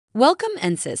Welcome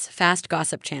NCIS Fast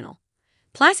Gossip Channel.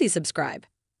 Plassy subscribe.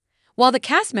 While the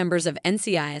cast members of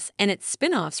NCIS and its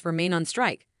spin-offs remain on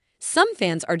strike, some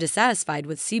fans are dissatisfied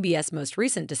with CBS' most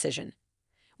recent decision.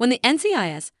 When the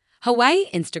NCIS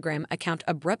Hawaii Instagram account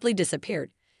abruptly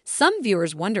disappeared, some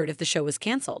viewers wondered if the show was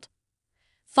canceled.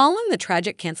 Following the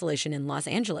tragic cancellation in Los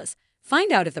Angeles,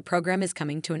 find out if the program is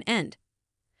coming to an end.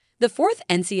 The fourth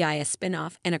NCIS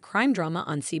spin-off and a crime drama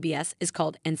on CBS is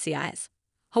called NCIS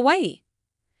Hawaii.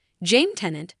 Jane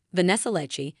Tennant, Vanessa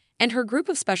Lecce, and her group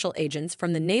of special agents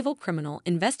from the Naval Criminal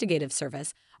Investigative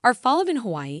Service are followed in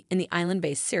Hawaii in the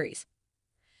island-based series.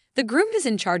 The group is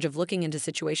in charge of looking into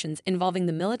situations involving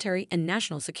the military and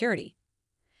national security.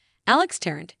 Alex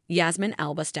Tarrant, Yasmin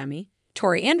Al-Bastami,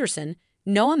 Tori Anderson,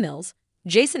 Noah Mills,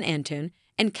 Jason Antune,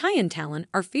 and Kyan Talon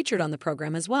are featured on the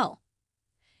program as well.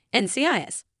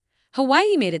 NCIS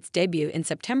Hawaii made its debut in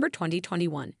September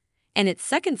 2021, and its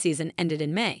second season ended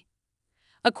in May.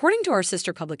 According to our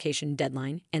sister publication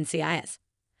Deadline, NCIS,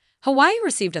 Hawaii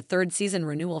received a third season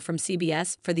renewal from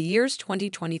CBS for the years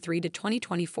 2023 to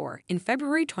 2024 in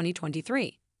February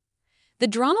 2023. The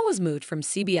drama was moved from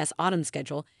CBS' autumn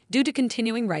schedule due to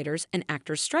continuing writers' and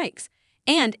actors' strikes,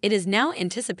 and it is now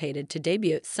anticipated to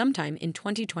debut sometime in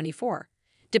 2024,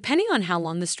 depending on how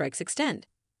long the strikes extend.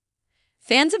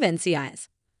 Fans of NCIS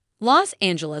Los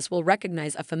Angeles will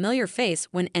recognize a familiar face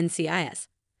when NCIS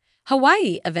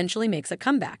Hawaii eventually makes a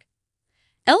comeback.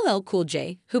 LL Cool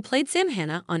J, who played Sam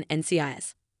Hanna on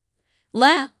NCIS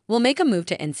will make a move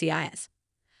to NCIS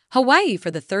Hawaii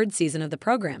for the third season of the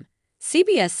program,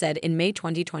 CBS said in May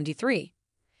 2023.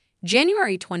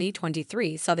 January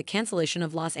 2023 saw the cancellation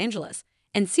of Los Angeles,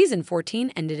 and Season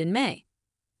 14 ended in May.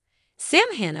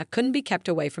 Sam Hanna couldn't be kept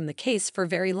away from the case for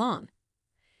very long.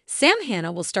 Sam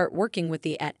Hanna will start working with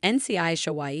the NCIS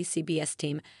Hawaii CBS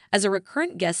team as a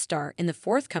recurrent guest star in the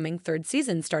forthcoming third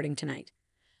season starting tonight,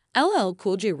 LL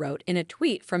Cool J wrote in a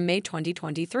tweet from May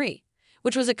 2023,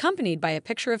 which was accompanied by a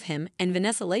picture of him and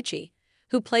Vanessa Lecce,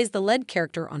 who plays the lead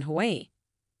character on Hawaii.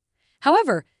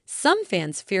 However, some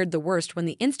fans feared the worst when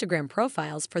the Instagram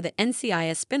profiles for the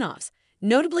NCIS spin-offs,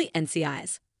 notably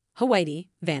NCIS Hawaii,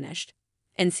 vanished.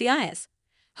 NCIS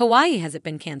Hawaii, has it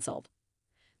been canceled?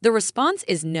 The response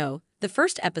is no. The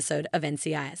first episode of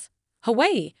NCIS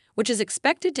Hawaii, which is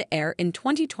expected to air in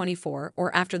 2024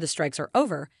 or after the strikes are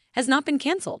over, has not been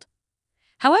canceled.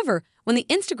 However, when the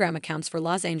Instagram accounts for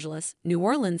Los Angeles, New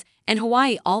Orleans, and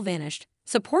Hawaii all vanished,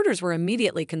 supporters were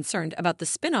immediately concerned about the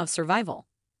spin-off's survival.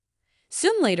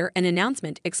 Soon later, an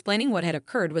announcement explaining what had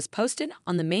occurred was posted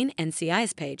on the main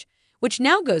NCIS page, which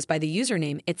now goes by the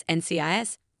username It's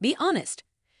NCIS, Be Honest.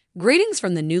 Greetings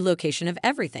from the new location of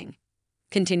everything.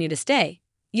 Continue to stay.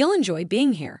 You'll enjoy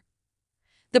being here.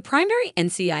 The primary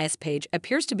NCIS page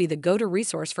appears to be the go-to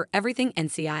resource for everything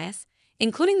NCIS,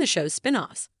 including the show's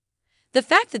spin-offs. The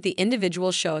fact that the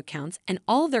individual show accounts and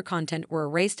all of their content were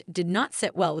erased did not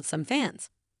sit well with some fans.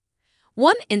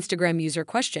 One Instagram user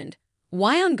questioned,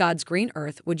 "Why on God's green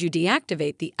earth would you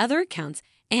deactivate the other accounts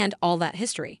and all that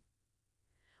history?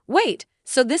 Wait,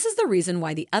 so this is the reason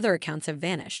why the other accounts have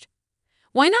vanished?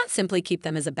 Why not simply keep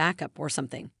them as a backup or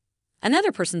something?"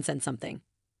 Another person sent something.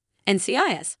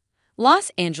 NCIS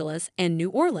Los Angeles and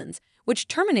New Orleans, which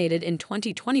terminated in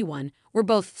 2021, were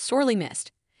both sorely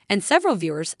missed, and several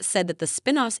viewers said that the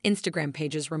spin-off's Instagram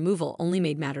page's removal only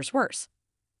made matters worse.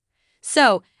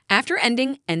 So, after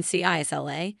ending NCIS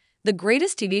LA, the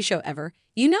greatest TV show ever,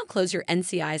 you now close your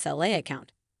NCIS LA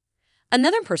account.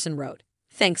 Another person wrote,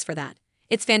 "Thanks for that.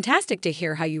 It's fantastic to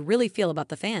hear how you really feel about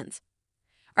the fans.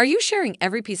 Are you sharing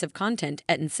every piece of content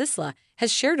NCIS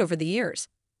has shared over the years?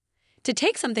 To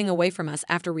take something away from us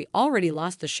after we already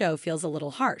lost the show feels a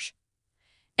little harsh."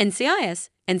 NCIS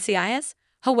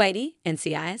Hawaii,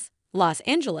 NCIS Los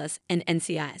Angeles, and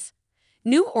NCIS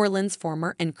New Orleans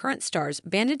former and current stars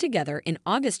banded together in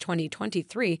August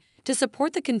 2023 to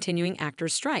support the continuing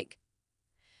actors' strike.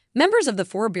 Members of the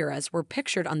four bureaus were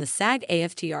pictured on the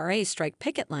SAG-AFTRA strike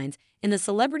picket lines in the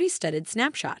celebrity-studded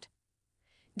snapshot.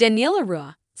 Daniela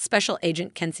Rua, Special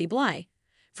Agent Kenzie Bly,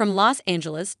 from Los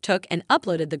Angeles, took and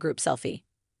uploaded the group selfie.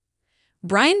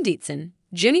 Brian Dietzen,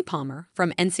 Jimmy Palmer,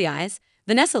 from NCIS,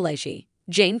 Vanessa Lecce,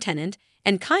 Jane Tennant,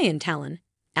 and Kyan Talon,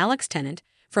 Alex Tennant,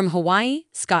 from Hawaii,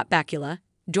 Scott Bakula,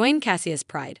 Dwayne Cassius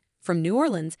Pride, from New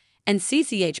Orleans, and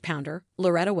CCH Pounder,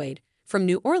 Loretta Wade, from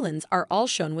New Orleans are all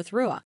shown with Rua.